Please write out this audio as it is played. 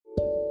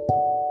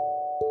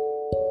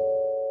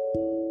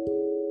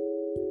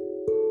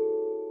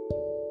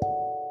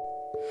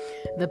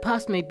The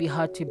past may be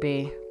hard to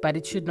bear, but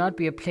it should not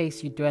be a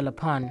place you dwell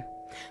upon.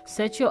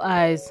 Set your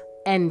eyes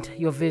and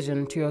your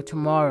vision to your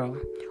tomorrow,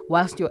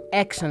 whilst your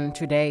action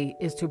today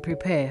is to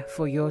prepare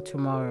for your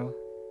tomorrow.